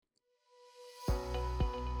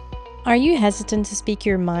Are you hesitant to speak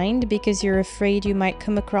your mind because you're afraid you might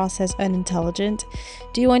come across as unintelligent?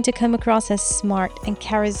 Do you want to come across as smart and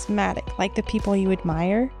charismatic like the people you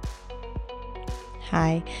admire?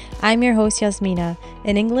 Hi, I'm your host Yasmina,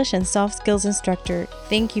 an English and soft skills instructor.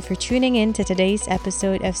 Thank you for tuning in to today's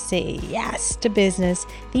episode of Say Yes to Business,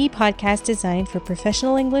 the podcast designed for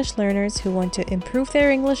professional English learners who want to improve their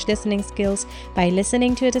English listening skills by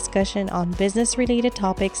listening to a discussion on business-related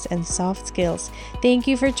topics and soft skills. Thank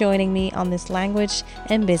you for joining me on this language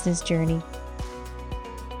and business journey.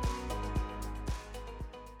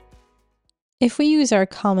 If we use our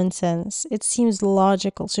common sense, it seems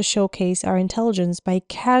logical to showcase our intelligence by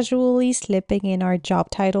casually slipping in our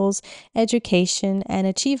job titles, education, and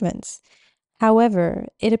achievements. However,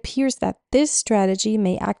 it appears that this strategy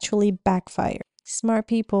may actually backfire. Smart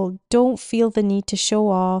people don't feel the need to show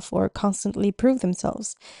off or constantly prove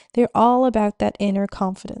themselves. They're all about that inner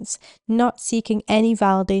confidence, not seeking any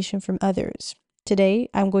validation from others. Today,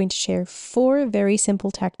 I'm going to share 4 very simple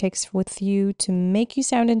tactics with you to make you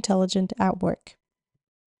sound intelligent at work.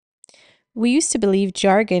 We used to believe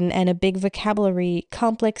jargon and a big vocabulary,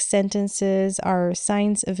 complex sentences are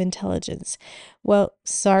signs of intelligence. Well,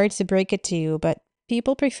 sorry to break it to you, but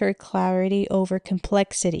people prefer clarity over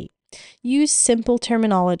complexity. Use simple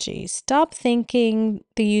terminology. Stop thinking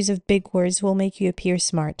the use of big words will make you appear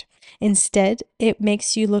smart. Instead, it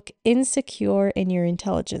makes you look insecure in your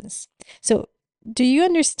intelligence. So, do you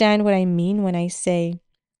understand what I mean when I say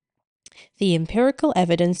the empirical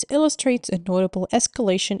evidence illustrates a notable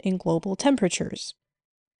escalation in global temperatures?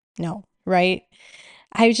 No, right?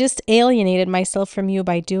 I've just alienated myself from you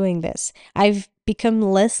by doing this. I've become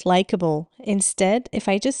less likable. Instead, if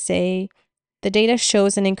I just say the data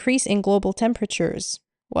shows an increase in global temperatures,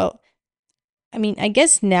 well, I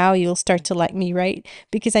guess now you'll start to like me, right?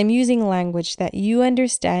 Because I'm using language that you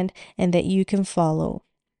understand and that you can follow.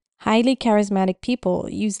 Highly charismatic people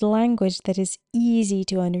use language that is easy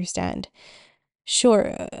to understand. Sure,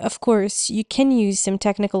 of course, you can use some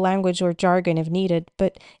technical language or jargon if needed,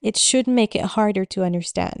 but it should make it harder to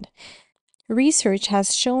understand. Research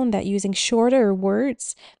has shown that using shorter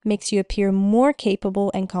words makes you appear more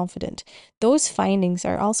capable and confident. Those findings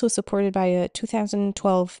are also supported by a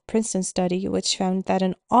 2012 Princeton study, which found that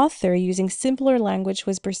an author using simpler language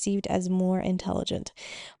was perceived as more intelligent.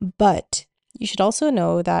 But you should also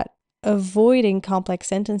know that avoiding complex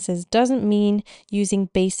sentences doesn't mean using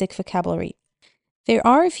basic vocabulary. There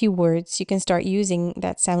are a few words you can start using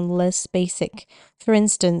that sound less basic. For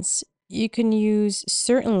instance, you can use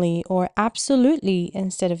certainly or absolutely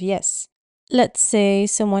instead of yes. Let's say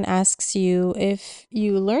someone asks you if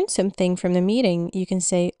you learned something from the meeting, you can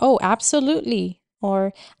say, "Oh, absolutely,"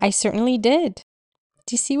 or "I certainly did."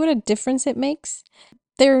 Do you see what a difference it makes?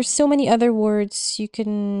 There are so many other words you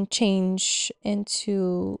can change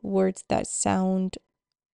into words that sound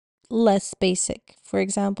less basic. For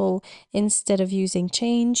example, instead of using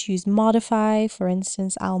change, use modify. For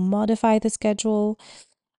instance, I'll modify the schedule.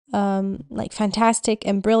 Like fantastic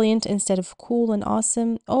and brilliant instead of cool and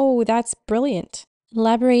awesome. Oh, that's brilliant.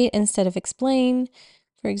 Elaborate instead of explain.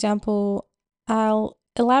 For example, I'll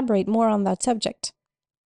elaborate more on that subject.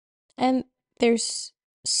 And there's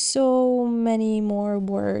so many more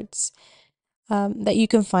words that you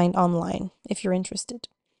can find online if you're interested.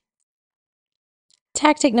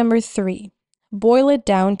 Tactic number 3, boil it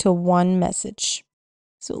down to one message.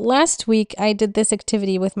 So last week, I did this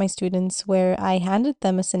activity with my students where I handed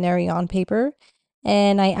them a scenario on paper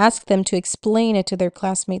and I asked them to explain it to their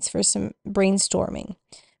classmates for some brainstorming.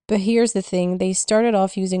 But here's the thing, they started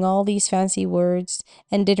off using all these fancy words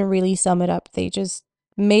and didn't really sum it up. They just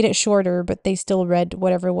made it shorter, but they still read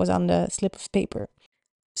whatever was on the slip of paper.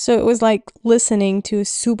 So it was like listening to a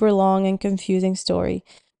super long and confusing story.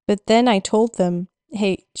 But then I told them,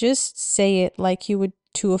 hey, just say it like you would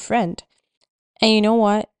to a friend. And you know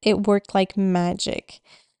what? It worked like magic.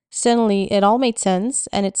 Suddenly, it all made sense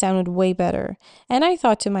and it sounded way better. And I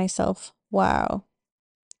thought to myself, wow,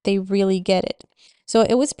 they really get it. So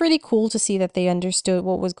it was pretty cool to see that they understood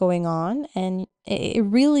what was going on. And it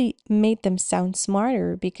really made them sound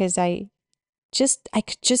smarter because I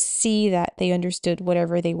could just see that they understood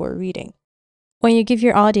whatever they were reading. When you give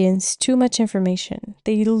your audience too much information,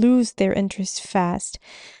 they lose their interest fast.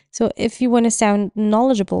 So if you want to sound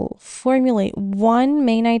knowledgeable, formulate one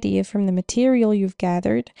main idea from the material you've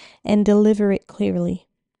gathered and deliver it clearly.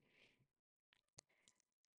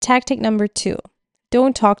 Tactic number 2,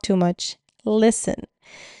 don't talk too much, listen.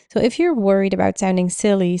 So if you're worried about sounding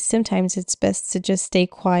silly, sometimes it's best to just stay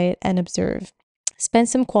quiet and observe. Spend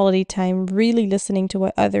some quality time really listening to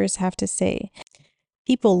what others have to say.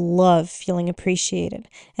 People love feeling appreciated,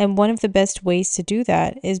 and one of the best ways to do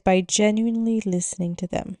that is by genuinely listening to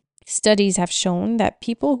them. Studies have shown that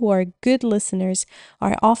people who are good listeners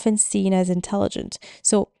are often seen as intelligent.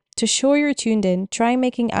 So, to show you're tuned in, try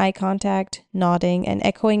making eye contact, nodding, and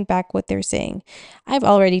echoing back what they're saying. I've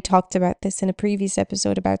already talked about this in a previous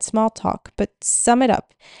episode about small talk, but sum it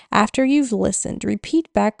up. After you've listened,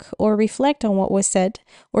 repeat back or reflect on what was said,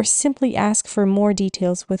 or simply ask for more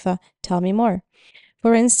details with a "tell me more."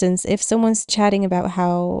 For instance, if someone's chatting about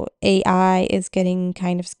how AI is getting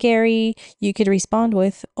kind of scary, you could respond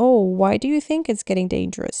with, "Oh, why do you think it's getting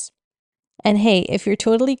dangerous?" And hey, if you're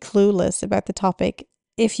totally clueless about the topic,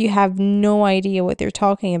 if you have no idea what they're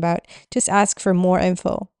talking about, just ask for more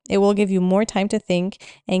info. It will give you more time to think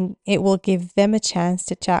and it will give them a chance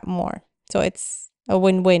to chat more. So it's a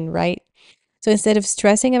win-win, right? So instead of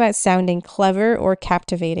stressing about sounding clever or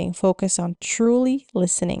captivating, focus on truly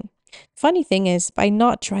listening. Funny thing is, by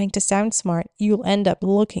not trying to sound smart, you'll end up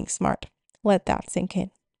looking smart. Let that sink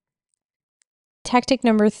in. Tactic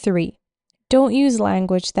number 3. Don't use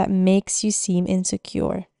language that makes you seem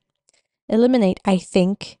insecure. Eliminate "I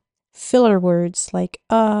think," filler words like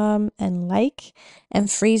and like, and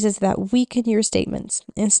phrases that weaken your statements.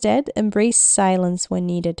 Instead, embrace silence when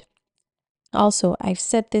needed. Also, I've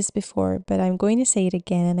said this before, but I'm going to say it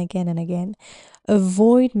again and again and again.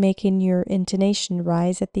 Avoid making your intonation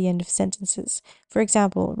rise at the end of sentences. For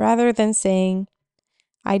example, rather than saying,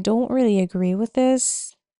 "I don't really agree with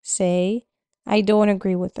this," say, "I don't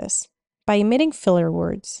agree with this." By omitting filler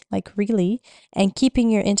words, like "really," and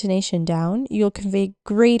keeping your intonation down, you'll convey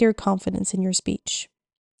greater confidence in your speech.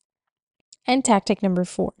 And tactic number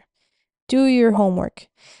 4. Do your homework.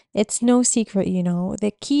 It's no secret,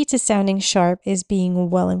 the key to sounding sharp is being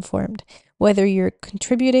well informed. Whether you're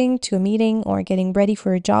contributing to a meeting or getting ready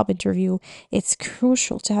for a job interview, it's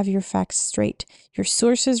crucial to have your facts straight, your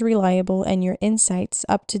sources reliable, and your insights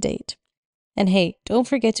up to date. And hey, don't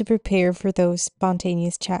forget to prepare for those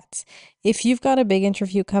spontaneous chats. If you've got a big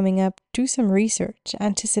interview coming up, do some research,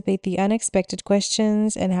 anticipate the unexpected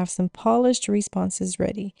questions, and have some polished responses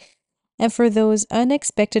ready. And for those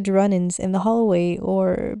unexpected run ins in the hallway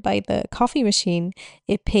or by the coffee machine,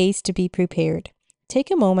 it pays to be prepared.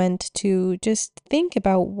 Take a moment to just think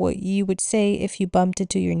about what you would say if you bumped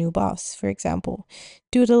into your new boss, for example.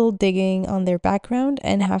 Do a little digging on their background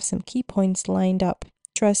and have some key points lined up.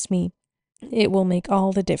 Trust me, it will make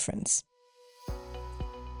all the difference.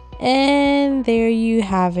 And there you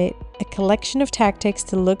have it, a collection of tactics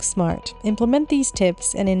to look smart. Implement these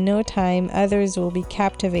tips, and in no time, others will be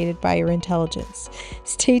captivated by your intelligence.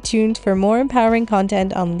 Stay tuned for more empowering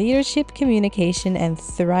content on leadership, communication, and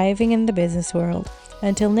thriving in the business world.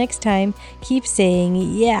 Until next time, keep saying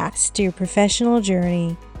yes to your professional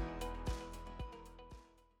journey.